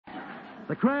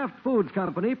The Kraft Foods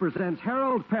Company presents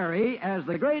Harold Perry as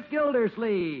the Great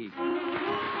Gildersleeve.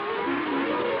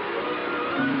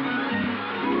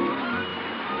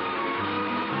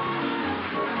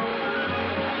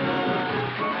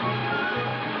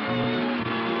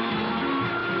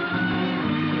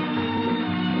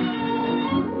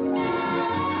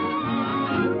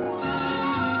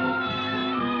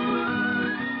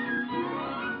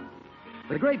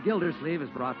 The Great Gildersleeve is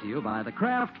brought to you by the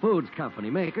Kraft Foods Company,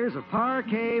 makers of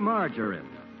Parquet margarine.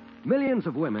 Millions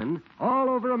of women all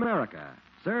over America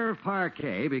serve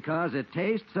Parquet because it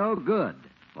tastes so good.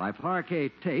 Why, Parquet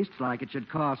tastes like it should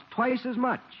cost twice as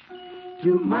much.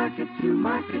 To market,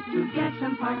 to get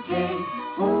some Parquet.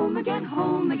 Home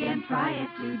again, try it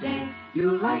today.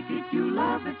 You like it, you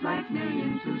love it, like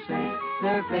millions who say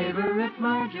their favorite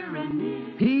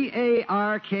margarine is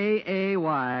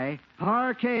Parkay,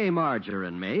 Parquet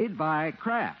margarine, made by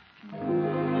Kraft.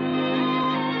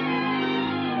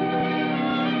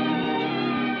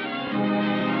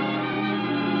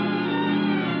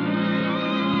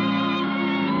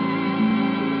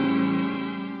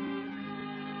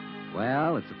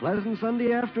 Well, it's a pleasant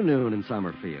Sunday afternoon in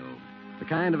Summerfield. The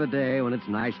kind of a day when it's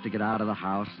nice to get out of the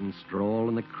house and stroll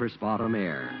in the crisp autumn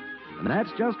air. And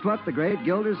that's just what the great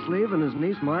Gildersleeve and his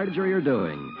niece Marjorie are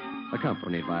doing,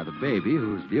 accompanied by the baby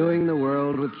who's viewing the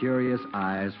world with curious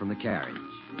eyes from the carriage.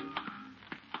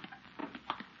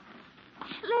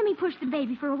 Let me push the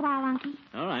baby for a while, Unky.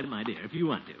 All right, my dear, if you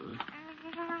want to.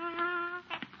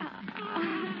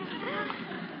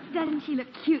 Doesn't she look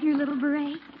cute in her little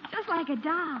beret? Just like a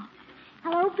doll.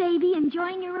 Hello, baby.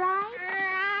 Enjoying your ride?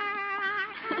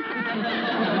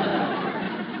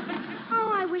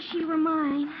 Oh, I wish she were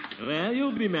mine. Well,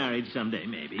 you'll be married someday,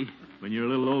 maybe, when you're a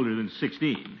little older than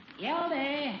 16.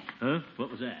 Gildy. Huh? What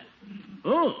was that?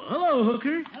 Oh, hello,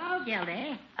 Hooker. Hello,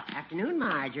 Gildy. Afternoon,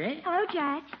 Marjorie. Hello,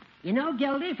 Judge. You know,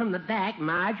 Gildy, from the back,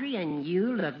 Marjorie and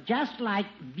you look just like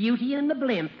Beauty and the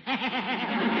Blimp.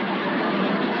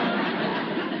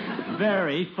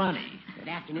 Very funny. Good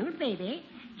afternoon, baby.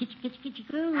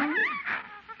 Kitch-kitch-kitch-coo.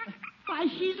 Why,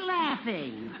 she's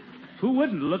laughing. Who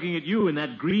wouldn't, looking at you in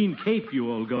that green cape,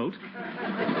 you old goat?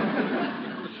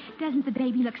 Doesn't the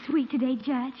baby look sweet today,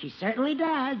 Judge? She certainly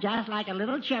does, just like a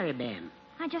little cherubim.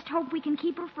 I just hope we can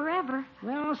keep her forever.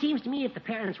 Well, seems to me if the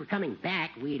parents were coming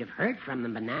back, we'd have heard from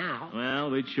them by now. Well,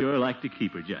 we'd sure like to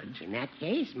keep her, Judge. In that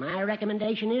case, my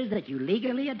recommendation is that you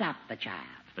legally adopt the child.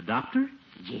 Adopt her?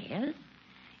 Yes.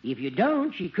 If you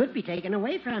don't, she could be taken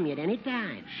away from you at any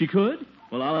time. She could?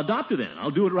 Well, I'll adopt her then.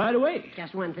 I'll do it right away.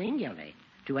 Just one thing, Gildy.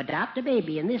 To adopt a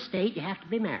baby in this state, you have to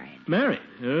be married. Married?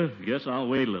 Guess I'll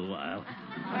wait a little while.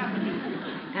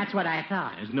 That's what I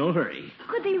thought. There's no hurry.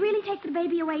 Could they really take the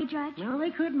baby away, Judge? Well,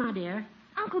 they could, my dear.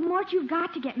 Uncle Mort, you've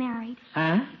got to get married.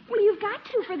 Huh? Well, you've got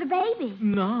to for the baby.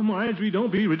 No, Marjorie,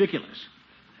 don't be ridiculous.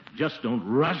 Just don't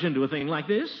rush into a thing like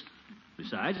this.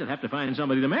 Besides, I'd have to find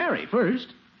somebody to marry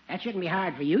first. That shouldn't be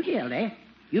hard for you, Gildy.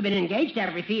 You've been engaged to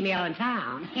every female in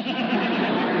town.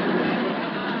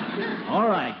 All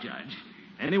right, Judge.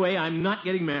 Anyway, I'm not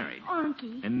getting married.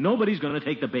 Unky. And nobody's going to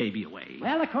take the baby away.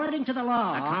 Well, according to the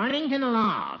law. According to the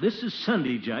law. This is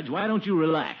Sunday, Judge. Why don't you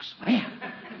relax? Well,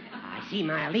 I see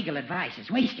my legal advice is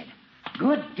wasted.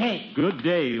 Good day. Good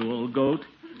day, you old goat.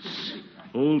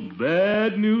 Old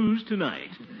bad news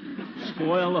tonight.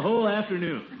 Spoil the whole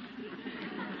afternoon.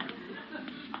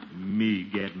 Me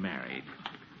get married.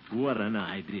 What an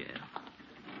idea.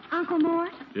 Uncle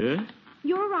Mort, Yeah?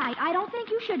 you're right. I don't think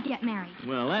you should get married.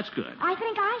 Well, that's good. I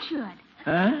think I should.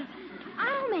 Huh?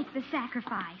 I'll make the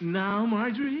sacrifice. Now,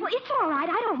 Marjorie? Well, it's all right.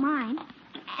 I don't mind.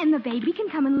 And the baby can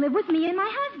come and live with me and my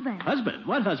husband. Husband?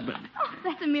 What husband? Oh,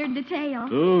 that's a mere detail.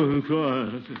 Oh, of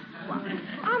course.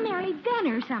 I'll marry Ben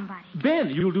or somebody. Ben,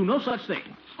 you'll do no such thing.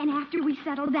 And after we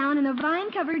settle down in a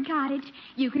vine-covered cottage,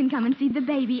 you can come and see the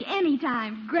baby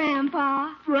anytime,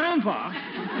 Grandpa. Grandpa?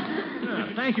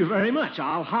 Thank you very much.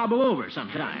 I'll hobble over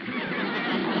sometime.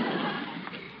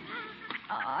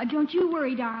 Don't you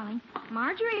worry, darling.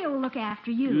 Marjorie will look after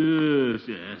you. Yes,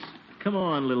 yes. Come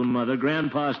on, little mother.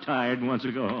 Grandpa's tired and wants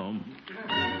to go home.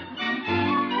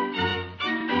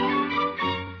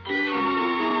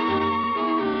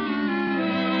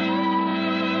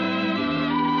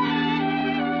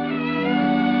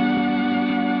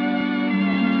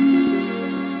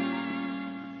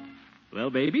 Well,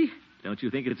 baby, don't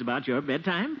you think it's about your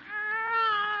bedtime?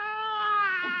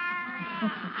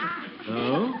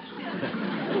 Oh?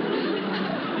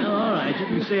 Well, all right, you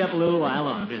can stay up a little while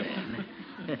longer then.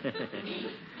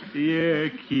 You're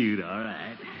cute, all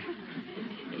right.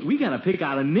 We gotta pick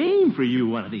out a name for you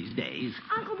one of these days.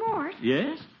 Uncle Mort.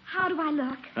 Yes? How do I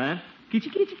look? Huh? Kitty,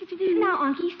 kitty, kitty, kitty. Now,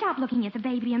 Unky, stop looking at the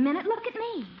baby a minute. Look at me.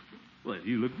 Well,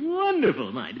 you look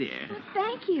wonderful, my dear. Well,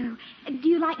 thank you. Do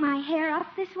you like my hair up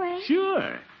this way?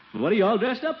 Sure. What are you all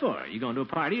dressed up for? You going to a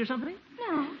party or something?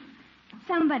 No.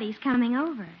 Somebody's coming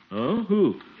over. Oh,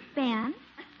 who? Ben,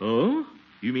 Oh?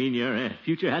 You mean your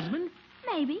future husband?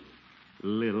 maybe.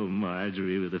 Little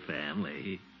Marjorie with a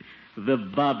family. The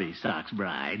Bobby Sox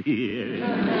bride here.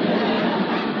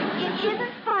 It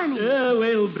isn't funny. Oh,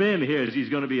 well, Ben hears he's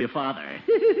going to be a father.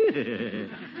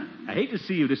 I hate to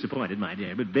see you disappointed, my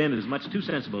dear, but Ben is much too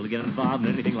sensible to get involved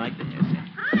in anything like this.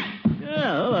 Hi.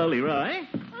 Oh, hello, Leroy.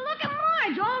 Look at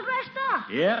Marge, all dressed up.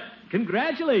 Yep.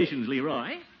 Congratulations,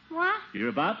 Leroy. What? You're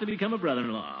about to become a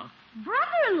brother-in-law.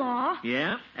 Brother-in-law?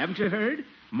 Yeah? Haven't you heard?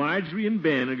 Marjorie and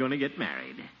Ben are going to get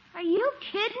married. Are you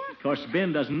kidding? Of course,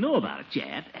 Ben doesn't know about it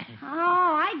yet.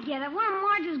 Oh, I get it. One of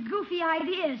Marge's goofy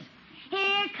ideas.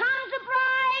 Here comes the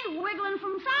bride, wiggling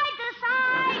from side to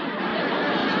side.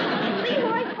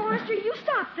 Leroy Forrester, you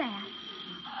stop that.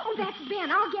 Oh, that's Ben.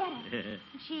 I'll get it.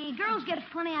 See, girls get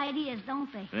funny ideas,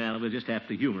 don't they? Well, we'll just have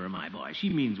to humor her, my boy. She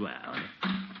means well.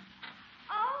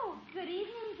 Oh, good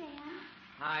evening, Ben.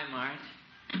 Hi, Marge.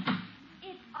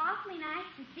 It's awfully nice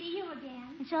to see you again.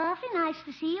 It's awfully nice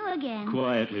to see you again.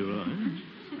 Quiet, Leroy.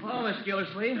 Hello, Miss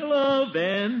Gildersleeve. Hello,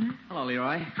 Ben. Hello,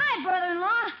 Leroy. Hi,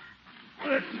 brother-in-law.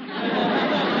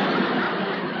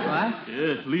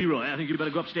 What? Leroy, I think you better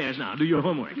go upstairs now. Do your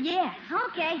homework. Yes,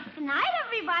 okay. Good night,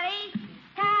 everybody.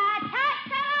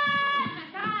 Ta-ta-ta!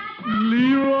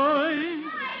 Leroy?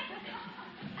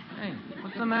 Hey,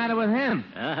 what's the matter with him?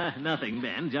 Nothing,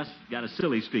 Ben. Just got a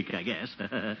silly streak, I guess.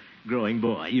 Growing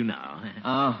boy, you know.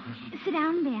 Oh, Sit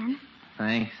down, Ben.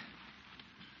 thanks.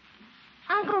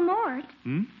 Uncle Mort,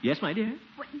 Yes, my dear?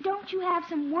 don't you have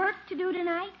some work to do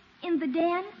tonight in the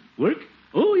den? Work?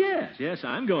 Oh, yes. Yes,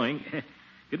 I'm going.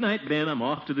 Good night, Ben. I'm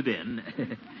off to the den.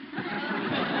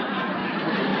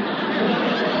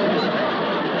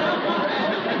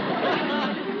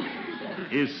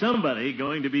 Is somebody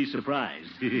going to be surprised?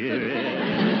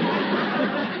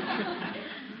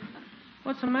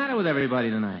 What's the matter with everybody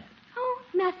tonight? Oh,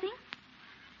 nothing.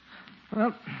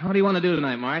 Well, what do you want to do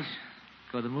tonight, Marge?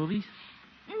 Go to the movies?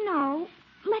 No,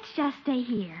 let's just stay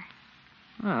here.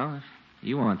 Well, if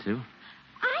you want to.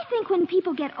 I think when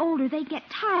people get older, they get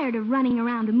tired of running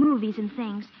around to movies and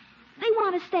things. They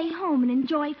want to stay home and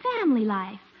enjoy family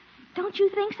life. Don't you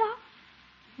think so?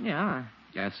 Yeah, I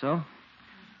guess so.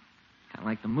 Kind of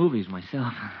like the movies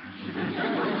myself.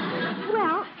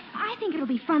 Well, I think it'll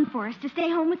be fun for us to stay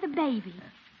home with the baby.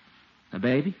 The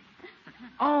baby?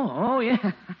 Oh,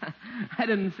 yeah. I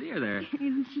didn't see her there.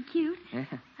 Isn't she cute? Yeah.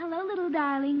 Hello, little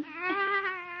darling.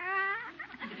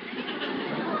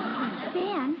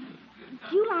 Ben,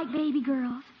 do you like baby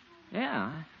girls? Yeah,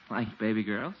 I like baby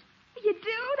girls. You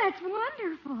do? That's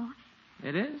wonderful.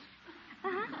 It is?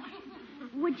 Uh-huh.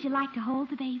 Would you like to hold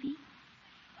the baby?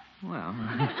 Well,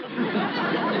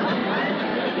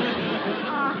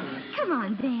 Oh, come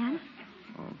on, Ben.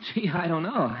 oh, gee, I don't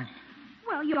know.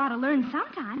 Well, you ought to learn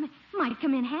sometime. It might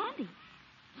come in handy.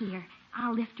 Here,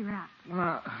 I'll lift her up.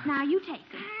 Now, you take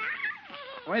her.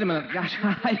 Wait a minute. Gosh,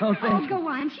 I don't think... Oh, go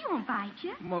on. She won't bite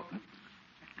you. Well,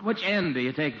 which end do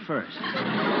you take first?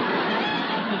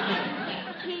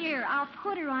 Here, I'll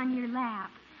put her on your lap.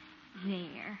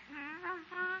 There.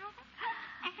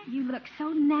 You look so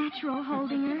natural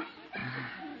holding her.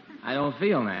 I don't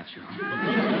feel natural.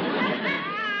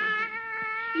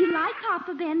 You like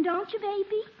Papa Ben, don't you,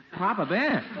 baby? Papa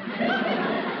Ben?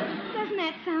 Doesn't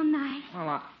that sound nice?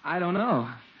 Well, I don't know.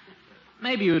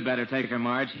 Maybe you'd better take her,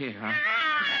 Marge. Here, huh?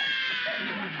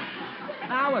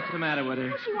 Now, what's the matter with her?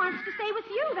 Well, she wants to stay with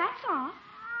you, that's all.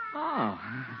 Oh,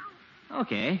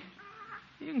 okay.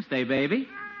 You can stay, baby.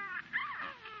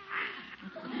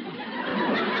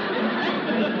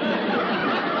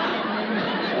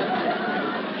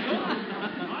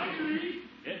 Marjorie,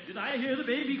 did I hear the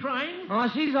baby crying? Oh,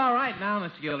 she's all right now,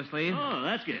 Mr. Gildersleeve. Oh,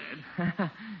 that's good.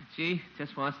 She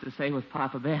just wants to stay with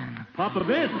Papa Ben. Papa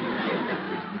Ben.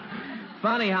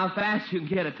 Funny how fast you can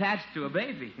get attached to a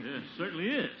baby. Yes, certainly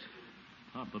is.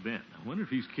 Papa Ben. I wonder if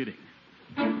he's kidding.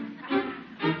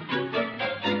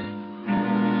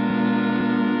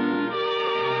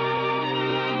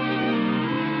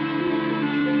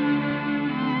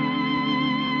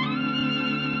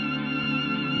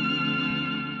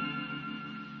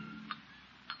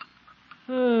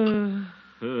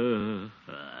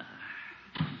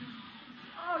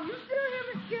 Oh, you still here,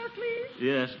 Miss Gildersleeve?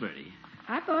 Yes, Bertie.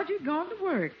 I thought you'd gone to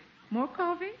work. More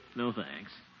coffee? No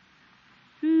thanks.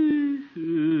 You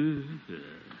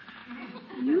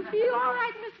feel all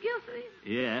right, Miss Gildersleeve?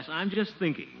 Yes, I'm just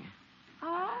thinking.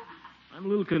 Oh? I'm a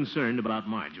little concerned about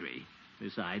Marjorie.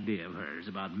 This idea of hers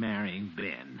about marrying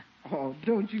Ben. Oh,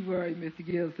 don't you worry, Mr.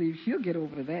 Gildersleeve. She'll get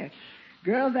over that.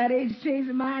 Girls that age change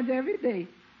their minds every day.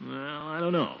 Well, I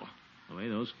don't know. The way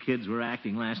those kids were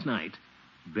acting last night.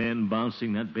 Ben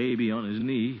bouncing that baby on his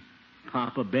knee.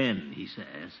 Papa Ben, he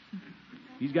says.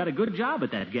 He's got a good job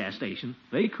at that gas station.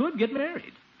 They could get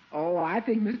married. Oh, I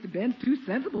think Mr. Ben's too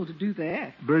sensible to do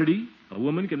that. Bertie, a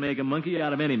woman can make a monkey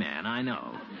out of any man, I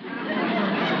know.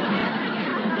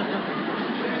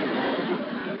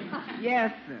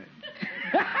 Yes, sir.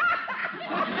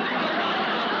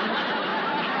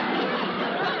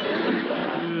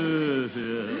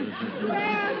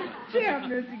 Well, cheer up,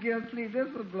 Mr. Gildersleeve. This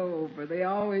will blow over. They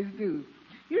always do.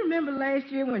 You remember last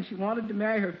year when she wanted to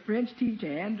marry her French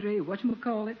teacher, Andre,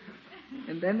 whatchamacallit?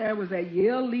 And then there was that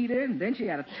Yale leader, and then she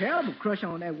had a terrible crush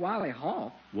on that Wally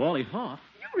Hoff. Wally Hoff?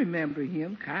 You remember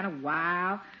him, kind of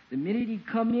wild. The minute he'd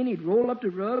come in, he'd roll up the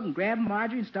rug and grab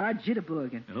Marjorie and start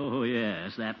jitterbugging. Oh,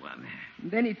 yes, that one.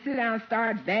 And then he'd sit down and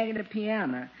start banging the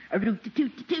piano. A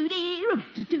root-a-toot-a-tootie,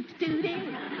 root-a-toot-a-tootie.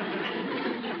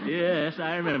 Yes,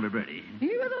 I remember Bertie. He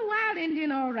was a wild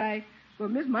Indian, all right.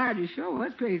 But Miss Marjorie sure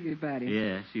was crazy about him.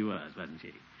 Yes, she was, wasn't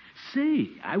she? Say,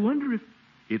 I wonder if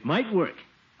it might work.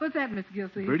 What's that, Mr.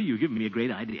 Gildersleeve? Bertie, you've given me a great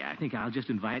idea. I think I'll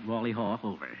just invite Wally Hoff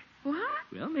over. What?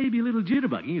 Well, maybe a little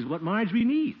jitterbugging is what Marjorie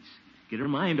needs. Get her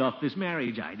mind off this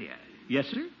marriage idea. Yes,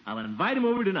 sir. I'll invite him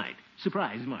over tonight.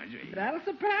 Surprise Marjorie. That'll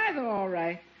surprise her, all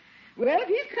right. Well, if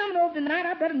he's coming over tonight,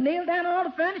 I better nail down all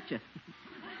the furniture.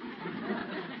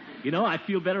 You know, I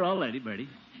feel better already, Bertie.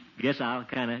 Guess I'll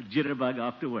kind of jitterbug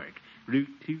off to work.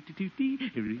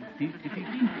 Root-toot-toot-tee,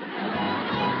 root-toot-toot-tee.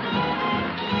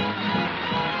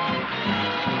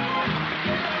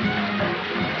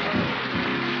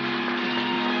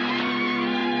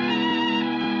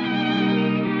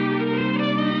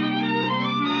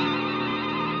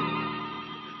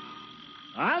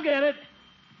 I'll get it.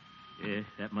 Yeah,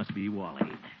 that must be Wally.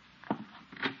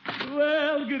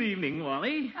 Well, good evening,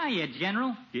 Wally. Hiya,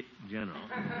 General. Yeah, General.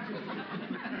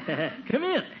 Come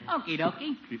in. Okie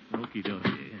dokie. Okie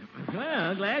dokie.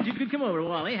 Well, glad you could come over,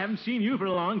 Wally. Haven't seen you for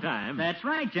a long time. That's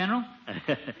right, General.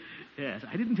 Yes,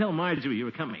 I didn't tell Marjorie you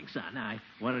were coming, son. I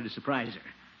wanted to surprise her.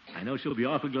 I know she'll be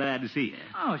awful glad to see you.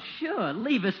 Oh, sure.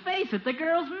 Leave us face it. The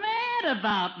girl's mad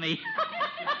about me.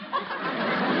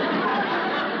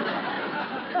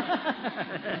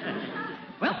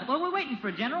 Well, what are we waiting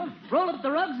for, General? Roll up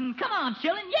the rugs and come on,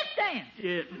 chillin'. Yes, dance.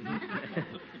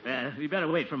 Yeah. You better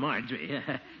wait for Marjorie.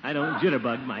 I don't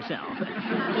jitterbug myself.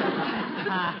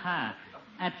 Ha ha.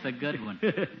 That's a good one.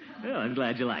 Well, I'm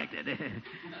glad you liked it.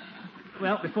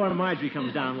 Well, before Marjorie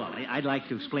comes down, Wally, I'd like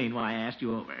to explain why I asked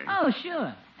you over. Oh,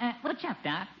 sure. What's up,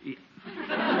 Doc?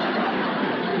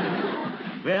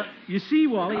 Well, you see,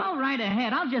 Wally... Go right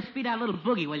ahead. I'll just feed out a little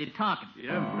boogie while you're talking.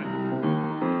 Yeah.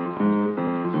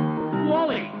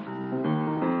 Wally!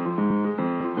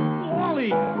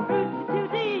 Wally!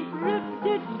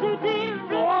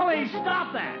 Wally,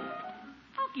 stop that!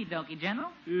 Okie dokie,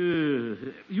 General.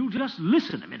 You just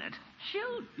listen a minute.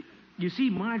 Shoot. You see,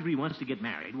 Marjorie wants to get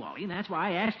married, Wally, and that's why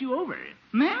I asked you over.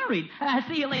 Married?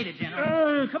 See you later,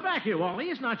 General. Come back here, Wally.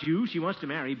 It's not you. She wants to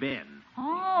marry Ben.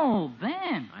 Oh,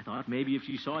 Ben. I thought maybe if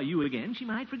she saw you again, she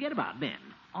might forget about Ben.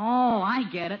 Oh, I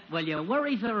get it. Well, your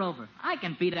worries are over. I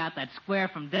can beat out that square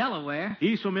from Delaware.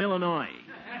 He's from Illinois.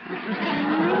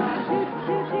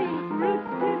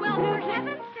 Well, for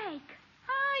heaven's sake.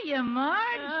 Hiya,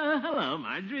 Marge. Hello,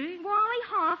 Marjorie. Wally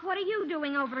Hoff, what are you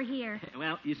doing over here?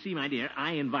 Well, you see, my dear,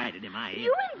 I invited him.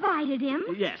 You invited him?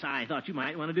 Yes, I thought you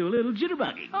might want to do a little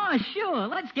jitterbugging. Oh, sure.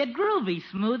 Let's get groovy,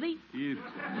 Smoothie.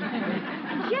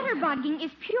 Jitterbugging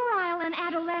is puerile and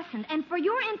adolescent, and for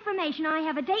your information, I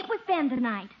have a date with Ben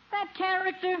tonight. That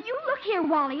character? You look here,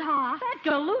 Wally Hoff. That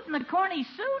galoot in the corny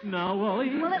suit? No,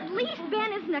 Wally. Well, at least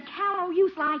Ben isn't a callow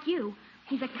youth like you.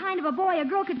 He's the kind of a boy a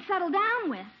girl could settle down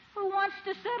with. Who wants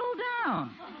to settle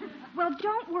down? Well,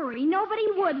 don't worry. Nobody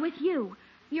would with you.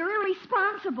 You're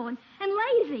irresponsible and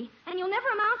lazy, and you'll never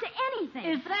amount to anything.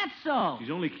 Is that so?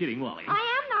 She's only kidding, Wally. I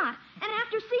am not. And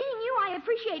after seeing you, I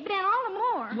appreciate Ben all the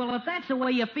more. Well, if that's the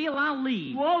way you feel, I'll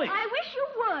leave. Wally. I wish you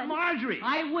would. Marjorie.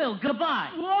 I will. Goodbye.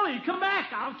 Wally, come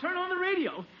back. I'll turn on the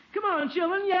radio. Come on,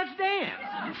 children. Let's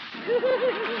dance.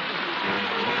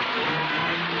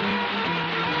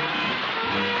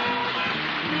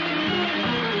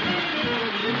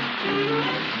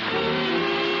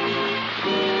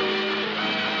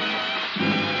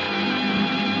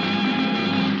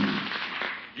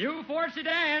 New Ford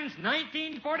sedans,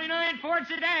 1949 Ford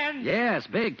sedans. Yes,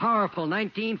 big, powerful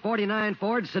 1949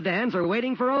 Ford sedans are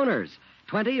waiting for owners.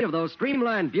 20 of those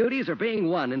streamlined beauties are being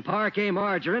won in Parquet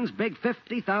Margarine's big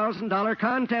 $50,000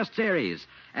 contest series.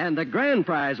 And the grand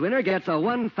prize winner gets a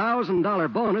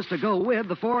 $1,000 bonus to go with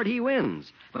the Ford he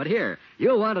wins. But here,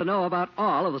 you'll want to know about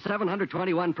all of the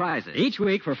 721 prizes. Each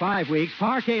week for 5 weeks,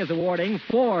 Parquet is awarding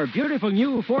 4 beautiful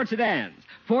new Ford sedans,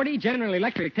 40 General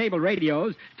Electric table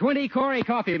radios, 20 Corey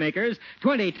coffee makers,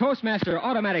 20 Toastmaster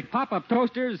automatic pop-up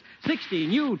toasters, 60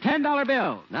 new $10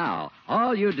 bills. Now,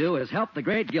 all you do is help the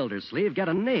great Gildersleeve get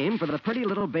a name for the pretty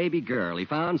little baby girl he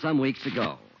found some weeks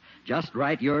ago. Just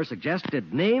write your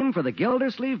suggested name for the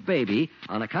Gildersleeve baby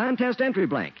on a contest entry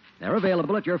blank. They're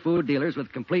available at your food dealers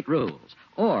with complete rules.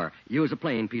 Or use a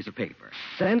plain piece of paper.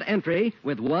 Send entry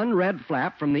with one red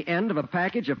flap from the end of a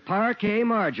package of Parquet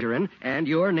Margarine and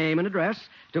your name and address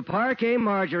to Parquet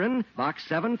Margarine, Box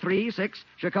 736,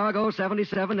 Chicago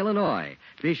 77, Illinois.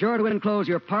 Be sure to enclose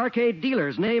your Parquet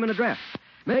dealer's name and address.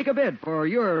 Make a bid for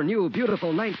your new beautiful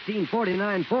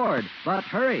 1949 Ford. But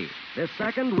hurry. This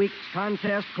second week's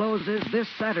contest closes this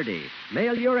Saturday.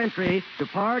 Mail your entry to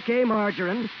Parquet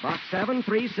Margarine, Box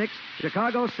 736,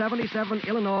 Chicago 77,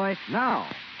 Illinois, now.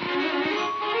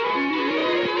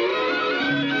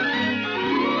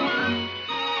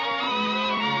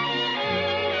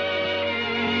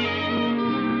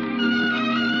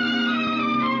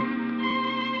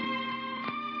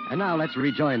 And now let's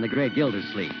rejoin the great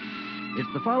Gildersleeve.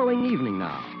 It's the following evening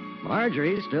now.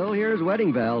 Marjorie still hears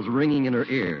wedding bells ringing in her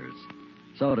ears.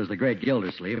 So does the great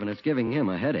Gildersleeve, and it's giving him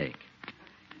a headache.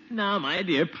 Now, my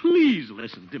dear, please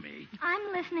listen to me.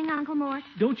 I'm listening, Uncle Mort.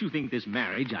 Don't you think this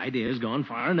marriage idea has gone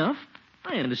far enough?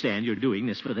 I understand you're doing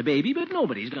this for the baby, but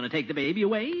nobody's going to take the baby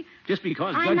away just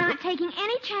because... I'm not taking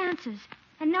any chances.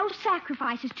 And no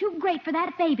sacrifice is too great for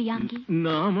that baby, Unky.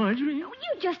 No, Marjorie? You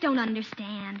just don't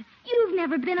understand. You've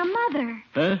never been a mother.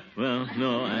 Huh? Well,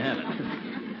 no, I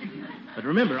haven't. But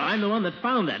remember, I'm the one that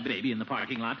found that baby in the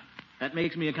parking lot. That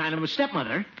makes me a kind of a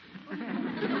stepmother.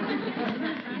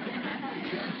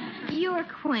 You're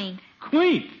quaint.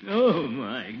 Quaint? Oh,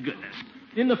 my goodness.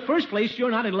 In the first place,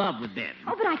 you're not in love with Ben.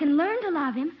 Oh, but I can learn to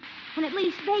love him. And at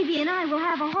least Baby and I will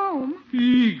have a home.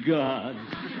 Ye gods.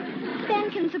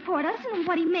 Ben can support us in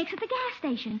what he makes at the gas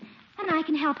station. And I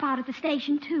can help out at the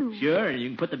station, too. Sure, and you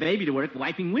can put the baby to work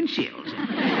wiping windshields.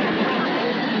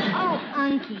 Oh,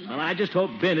 Unky. Well, I just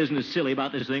hope Ben isn't as silly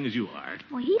about this thing as you are.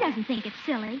 Well, he doesn't think it's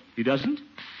silly. He doesn't?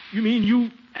 You mean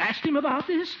you asked him about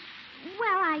this?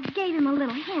 Well, I gave him a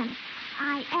little hint.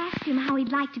 I asked him how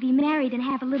he'd like to be married and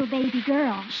have a little baby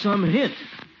girl. Some hint.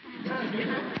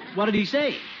 What did he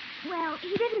say? Well,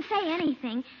 he didn't say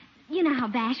anything. You know how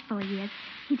bashful he is.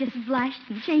 He just blushed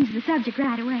and changed the subject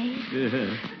right away.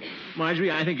 Marjorie,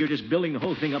 I think you're just building the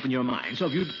whole thing up in your mind. So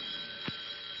if you'd...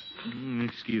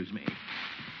 Excuse me.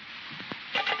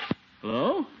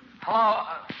 Hello? Hello,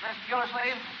 Mr.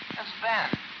 Gildersleeve. This is Ben.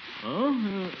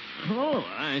 Oh,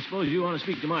 I suppose you want to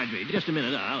speak to Marjorie. Just a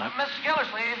minute, I'll... Mr.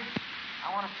 Gildersleeve,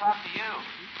 I want to talk to you.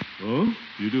 Oh,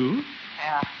 you do?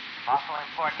 Yeah, awful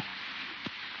important.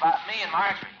 About me and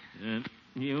Marjorie.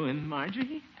 You and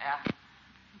Marjorie? Yeah.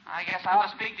 I guess I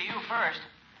ought to speak to you first.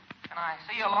 Can I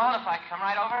see you alone if I come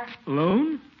right over?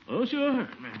 Alone? Oh, sure.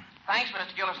 Thanks,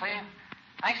 Mr. Gildersleeve.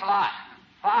 Thanks a lot.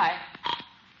 Bye.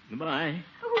 Goodbye.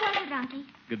 Who was it, Unky?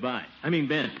 Goodbye. I mean,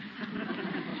 Ben.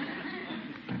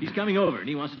 He's coming over, and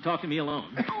he wants to talk to me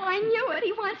alone. Oh, I knew it.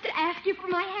 He wants to ask you for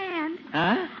my hand.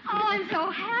 Huh? Oh, I'm so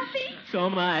happy. So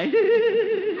am I.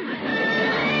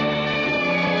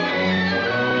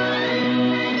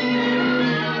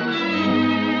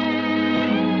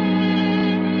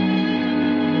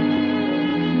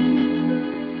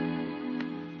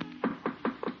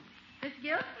 Miss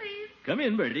Gildersleeve. Come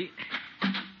in, Bertie.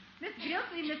 Miss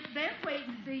Gildersleeve, Mr. Ben's waiting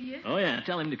to see you. Oh, yeah.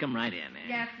 Tell him to come right in.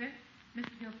 Yes, sir. Mr.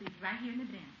 Gildersleeve's right here in the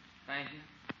den. Thank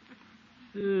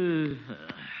you.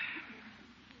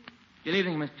 Good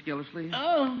evening, Mr. Gildersleeve.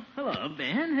 Oh, hello,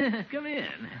 Ben. Come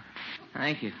in.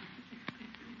 Thank you.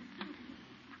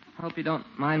 Hope you don't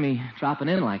mind me dropping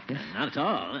in like this. Not at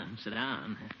all. Sit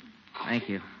down. Thank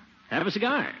you. Have a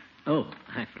cigar. Oh,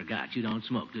 I forgot. You don't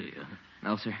smoke, do you?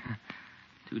 No, sir.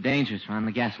 Too dangerous around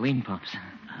the gasoline pumps.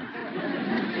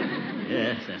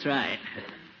 Yes, that's right.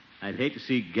 I'd hate to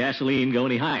see gasoline go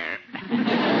any higher.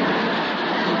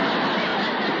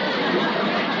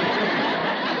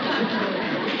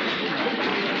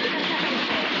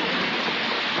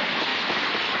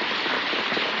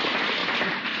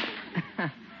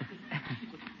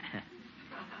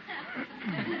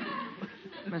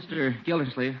 Mr.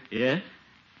 Gildersleeve. Yeah?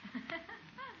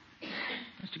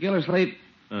 Mr. Gildersleeve.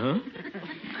 Uh-huh.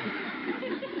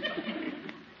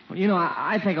 Well, you know,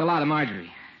 I think a lot of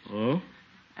Marjorie. Oh?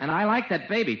 And I like that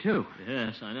baby, too.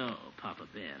 Yes, I know. Papa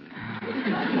Ben.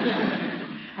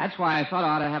 That's why I thought I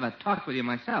ought to have a talk with you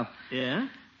myself. Yeah?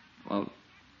 Well,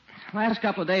 last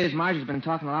couple of days, Margie's been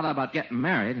talking a lot about getting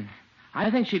married. And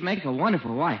I think she'd make a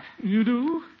wonderful wife. You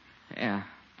do? Yeah,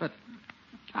 but,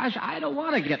 gosh, I don't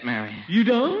want to get married. You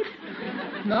don't?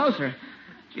 No, sir.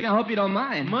 Gee, I hope you don't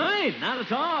mind. Mind? Not at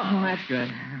all. Oh, that's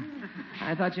good.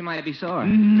 I thought you might be sore.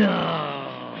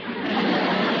 No.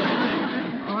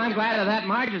 Oh, I'm glad of that.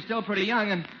 Marge is still pretty young,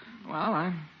 and, well,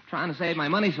 I'm trying to save my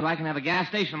money so I can have a gas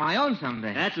station of my own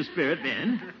someday. That's the spirit,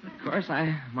 Ben. Of course,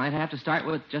 I might have to start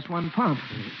with just one pump.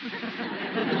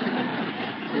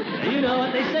 You know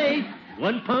what they say.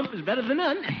 One pump is better than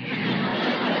none.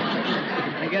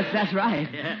 I guess that's right.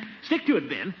 Yeah. Stick to it,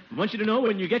 Ben. I want you to know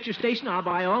when you get your station, I'll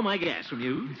buy all my gas from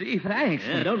you. Gee, thanks.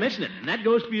 Yeah, don't mention it. And that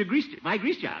goes for my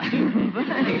grease job. Thanks for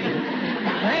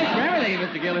everything,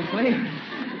 Mr. Gildersleeve.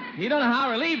 You don't know how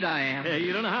relieved I am.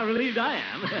 You don't know how relieved I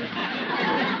am.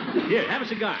 Here, have a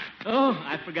cigar. Oh,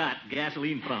 I forgot.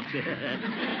 Gasoline pump.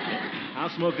 I'll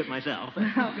smoke it myself.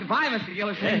 Well, goodbye, Mr.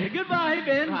 Gildersleeve. Goodbye,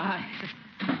 Ben. Bye.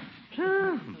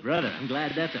 Oh, brother, I'm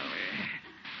glad that's over.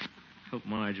 Hope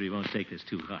Marjorie won't take this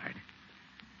too hard.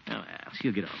 Oh, well,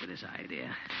 she'll get over this idea.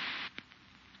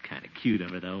 Kind of cute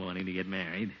of her, though, wanting to get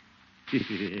married. These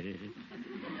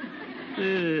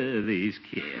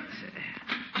kids.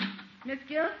 Miss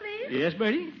Gildersleeve? Yes,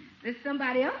 Bertie? There's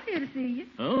somebody else here to see you.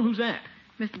 Oh, who's that?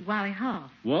 Mr. Wally Hall.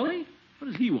 Wally? What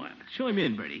does he want? Show him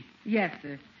in, Bertie. Yes,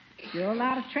 sir. Still a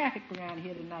lot of traffic around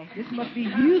here tonight. This must be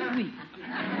youth week.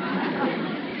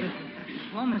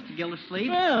 Well, Mr. Gildersleeve.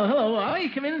 Well, hello, Wally.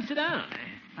 Come in and sit down.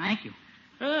 Thank you.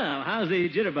 Oh, how's the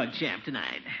jitterbug champ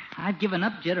tonight? I've given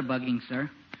up jitterbugging, sir.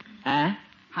 Huh?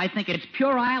 I think it's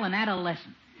puerile and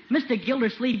adolescent. Mr.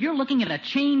 Gildersleeve, you're looking at a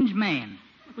changed man.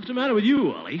 What's the matter with you,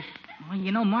 Wally? Well,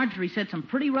 you know, Marjorie said some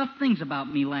pretty rough things about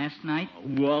me last night. Oh,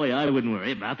 Wally, I wouldn't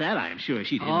worry about that. I'm sure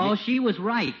she didn't. Oh, she was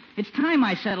right. It's time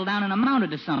I settled down and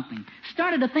amounted to something.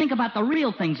 Started to think about the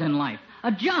real things in life.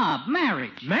 A job,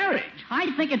 marriage. Marriage? I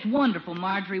think it's wonderful,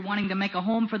 Marjorie, wanting to make a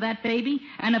home for that baby.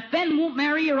 And if Ben won't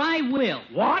marry her, I will.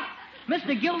 What?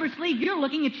 Mr. Gildersleeve, you're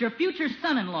looking at your future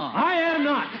son-in-law. I am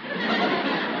not.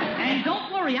 And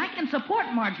don't worry, I can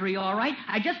support Marjorie all right.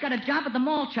 I just got a job at the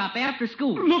mall shop after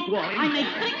school. Look, Wally. I make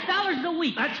 $6 a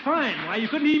week. That's fine. Why, you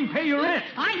couldn't even pay your rent.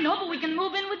 I know, but we can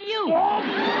move in with you.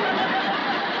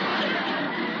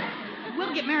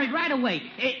 We'll get married right away,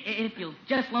 if you'll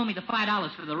just loan me the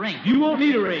 $5 for the ring. You won't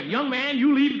need a ring. Young man,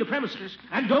 you leave the premises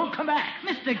and don't come back.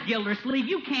 Mr. Gildersleeve,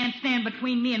 you can't stand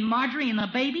between me and Marjorie and the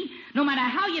baby. No matter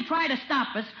how you try to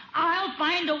stop us, I'll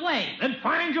find a way. Then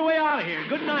find your way out of here.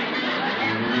 Good night.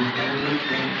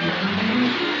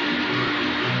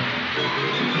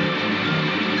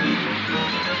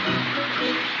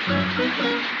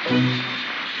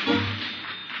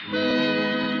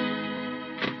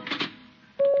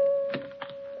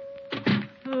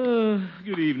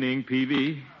 Good evening,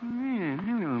 Peavy. Well,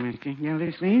 hello, Mr.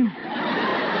 Gildersleeve.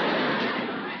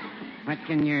 What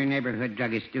can your neighborhood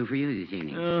druggist do for you this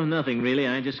evening? Oh, nothing really.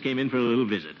 I just came in for a little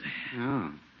visit.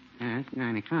 Oh, it's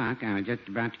 9 o'clock. I was just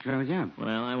about to close up.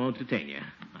 Well, I won't detain you.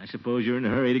 I suppose you're in a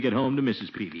hurry to get home to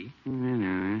Mrs. Peavy. Well, no,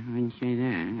 I wouldn't say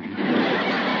that.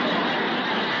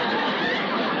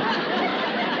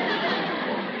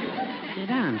 Sit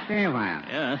down. Stay a while.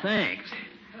 Yeah, thanks.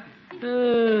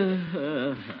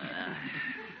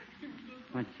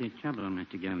 What's the trouble,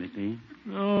 Mr. Gildersleeve?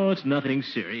 Oh, it's nothing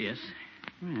serious.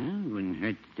 Well, it wouldn't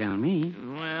hurt to tell me.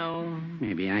 Well,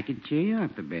 Maybe I could cheer you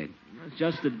up a bit. it's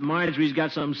just that Marjorie's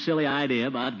got some silly idea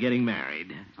about getting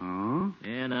married. Oh?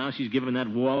 Yeah, now she's giving that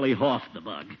Wally Hoff the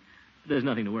bug. There's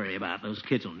nothing to worry about. Those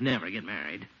kids will never get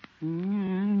married. I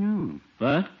don't know.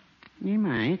 What? They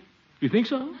might. You think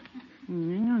so?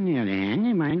 On the other hand,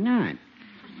 they might not.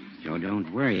 So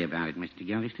don't worry about it, Mr.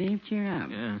 Gildersleeve. Cheer up.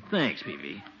 Yeah, thanks,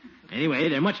 Peavy. Anyway,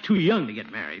 they're much too young to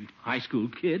get married. High school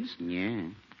kids. Yeah.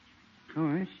 Of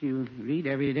course, you read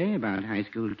every day about high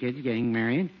school kids getting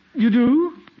married. You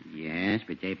do? Yes,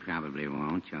 but they probably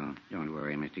won't, so don't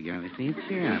worry, Mr. Gildersleeve.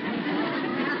 Cheer up.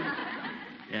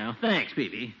 Yeah, thanks,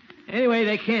 Peavy. Anyway,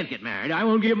 they can't get married. I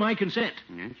won't give my consent.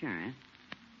 That's all right.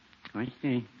 Of course,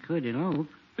 they could elope.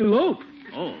 Elope?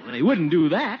 Oh, they wouldn't do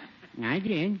that. I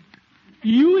did.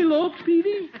 You eloped,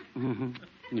 Peavy?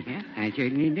 Yeah, I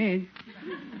certainly did.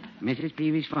 Mrs.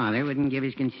 Peavy's father wouldn't give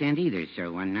his consent either,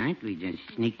 so one night we just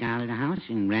sneaked out of the house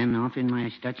and ran off in my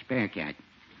Stutz Bearcat.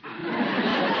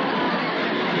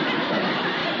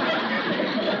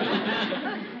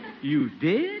 You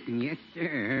did? Yes, sir.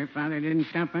 Her father didn't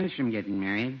stop us from getting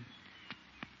married.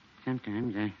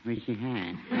 Sometimes I wish he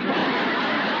had.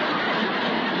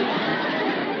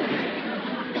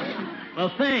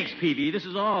 Well, thanks, Peavy. This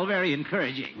is all very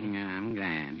encouraging. Yeah, I'm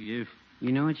glad. If...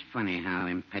 You know, it's funny how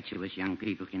impetuous young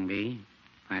people can be.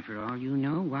 Why, for all you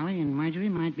know, Wally and Marjorie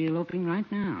might be eloping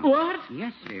right now. What?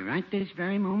 Yes, sir. Right this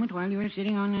very moment while you were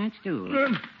sitting on that stool.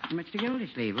 Mr.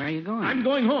 Gildersleeve, where are you going? I'm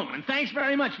going home, and thanks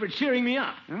very much for cheering me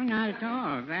up. Oh, not at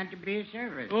all. Glad to be of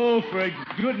service. Oh, for a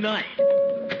good night.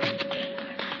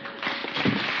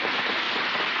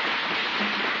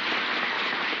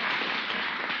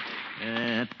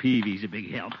 That Peavy's a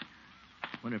big help.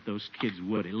 Wonder if those kids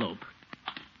would elope.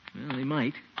 Well, they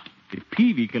might. If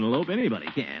Peavy can elope, anybody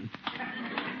can.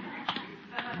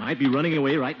 Might be running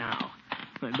away right now.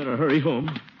 I'd better hurry home.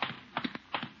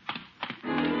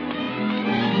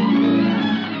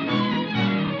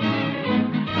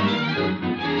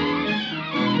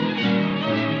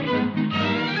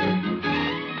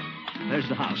 There's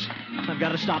the house. I've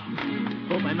got to stop him.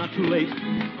 Hope I'm not too late.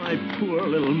 My poor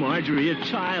little Marjorie, a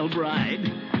child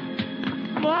bride.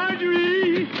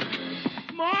 Marjorie!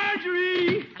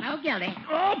 Marjorie! Hello, Gildy.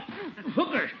 Oh,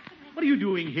 Hooker! What are you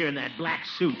doing here in that black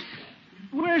suit?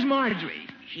 Where's Marjorie?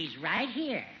 She's right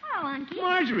here. Oh, Unky.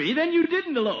 Marjorie, then you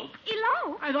didn't elope.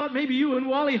 Elope? I thought maybe you and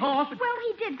Wally Hoff... Well,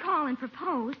 he did call and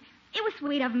propose. It was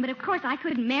sweet of him, but of course I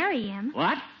couldn't marry him.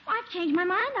 What? Well, I've changed my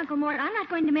mind, Uncle Mort. I'm not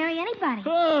going to marry anybody.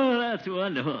 Oh, that's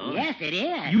wonderful. Yes, it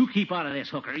is. You keep out of this,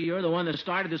 Hooker. You're the one that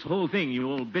started this whole thing,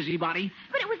 you old busybody.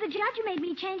 But it was the judge who made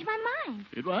me change my mind.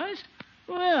 It was?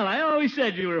 Well, I always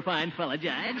said you were a fine fella,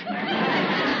 Judge.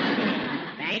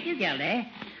 Thank you, Gildy.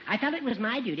 I felt it was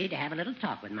my duty to have a little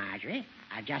talk with Marjorie.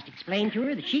 I've just explained to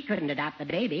her that she couldn't adopt the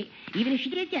baby, even if she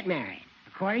did get married.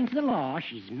 According to the law,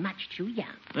 she's much too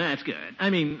young. That's good.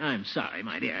 I'm sorry,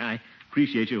 my dear. I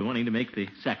appreciate you wanting to make the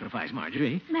sacrifice,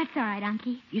 Marjorie. That's all right,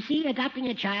 Unky. You see, adopting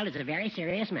a child is a very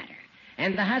serious matter.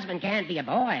 And the husband can't be a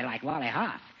boy like Wally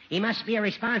Hoff. He must be a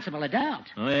responsible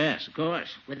adult. Oh, yes, of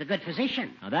course. With a good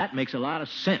physician. Now, that makes a lot of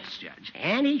sense, Judge.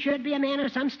 And he should be a man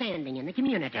of some standing in the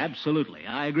community. Absolutely.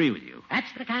 I agree with you.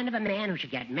 That's the kind of a man who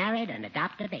should get married and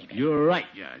adopt a baby. You're right,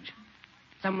 Judge.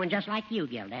 Someone just like you,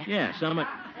 Gilda. Yeah, someone...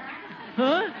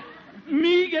 Huh?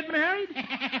 Me get married?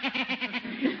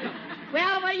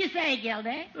 Well, what do you say,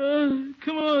 Gilda?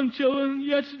 Come on, children.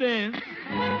 Let's dance.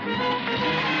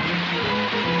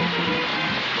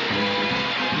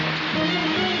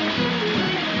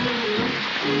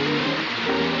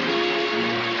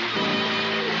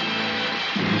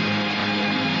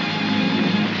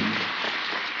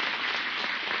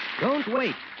 Don't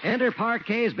wait. Enter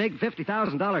Parquet's big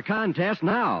 $50,000 contest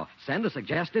now. Send a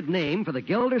suggested name for the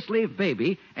Gildersleeve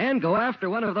baby and go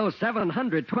after one of those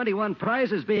 721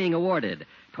 prizes being awarded.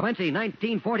 20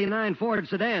 1949 Ford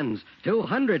sedans,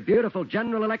 200 beautiful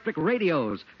General Electric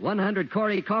radios, 100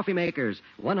 Corey coffee makers,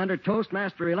 100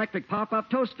 Toastmaster electric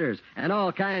pop-up toasters, and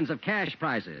all kinds of cash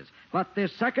prizes. But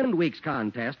this second week's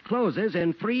contest closes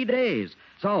in 3 days.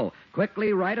 So,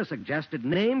 quickly write a suggested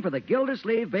name for the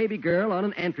Gildersleeve baby girl on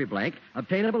an entry blank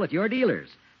obtainable at your dealers.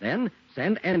 Then,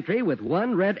 send entry with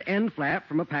one red end flap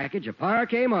from a package of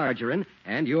Parquet margarine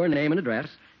and your name and address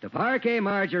to Parquet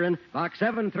Margarine, Box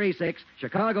 736,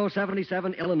 Chicago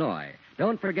 77, Illinois.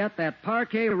 Don't forget that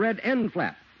Parquet red end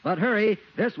flap. But hurry,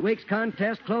 this week's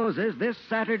contest closes this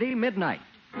Saturday midnight.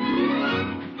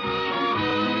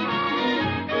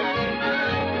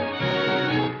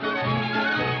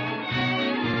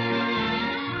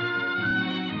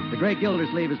 The Great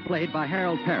Gildersleeve is played by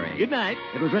Harold Perry. Good night.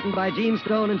 It was written by Gene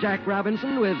Stone and Jack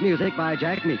Robinson with music by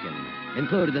Jack Meakin.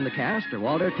 Included in the cast are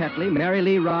Walter Tetley, Mary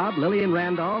Lee Robb, Lillian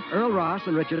Randolph, Earl Ross,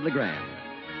 and Richard LeGrand.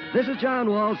 This is John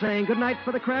Wall saying goodnight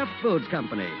for the Kraft Foods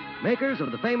Company, makers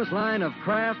of the famous line of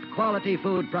Kraft quality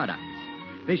food products.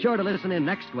 Be sure to listen in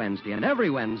next Wednesday and every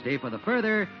Wednesday for the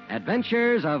further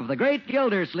adventures of the Great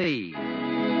Gildersleeve.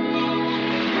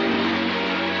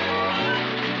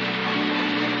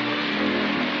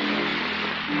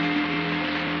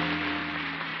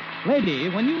 Lady,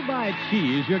 when you buy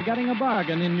cheese, you're getting a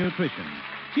bargain in nutrition.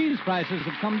 Cheese prices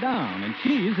have come down, and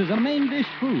cheese is a main dish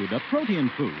food, a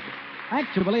protein food.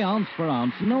 Actually, ounce for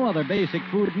ounce, no other basic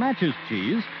food matches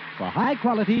cheese for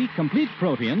high-quality, complete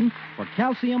protein, for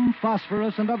calcium,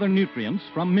 phosphorus, and other nutrients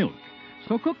from milk.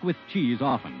 So cook with cheese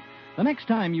often. The next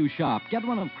time you shop, get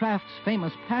one of Kraft's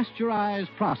famous pasteurized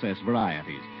processed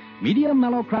varieties. Medium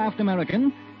mellow Kraft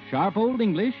American, sharp Old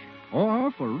English,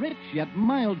 or for rich yet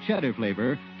mild cheddar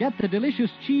flavor, get the delicious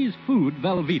cheese food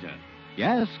Velveeta.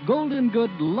 Yes, golden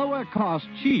good, lower-cost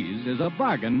cheese is a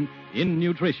bargain in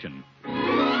nutrition.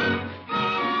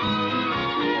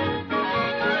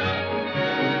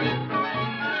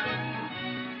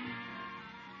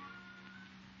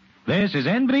 This is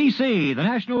NBC, the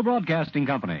National Broadcasting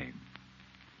Company.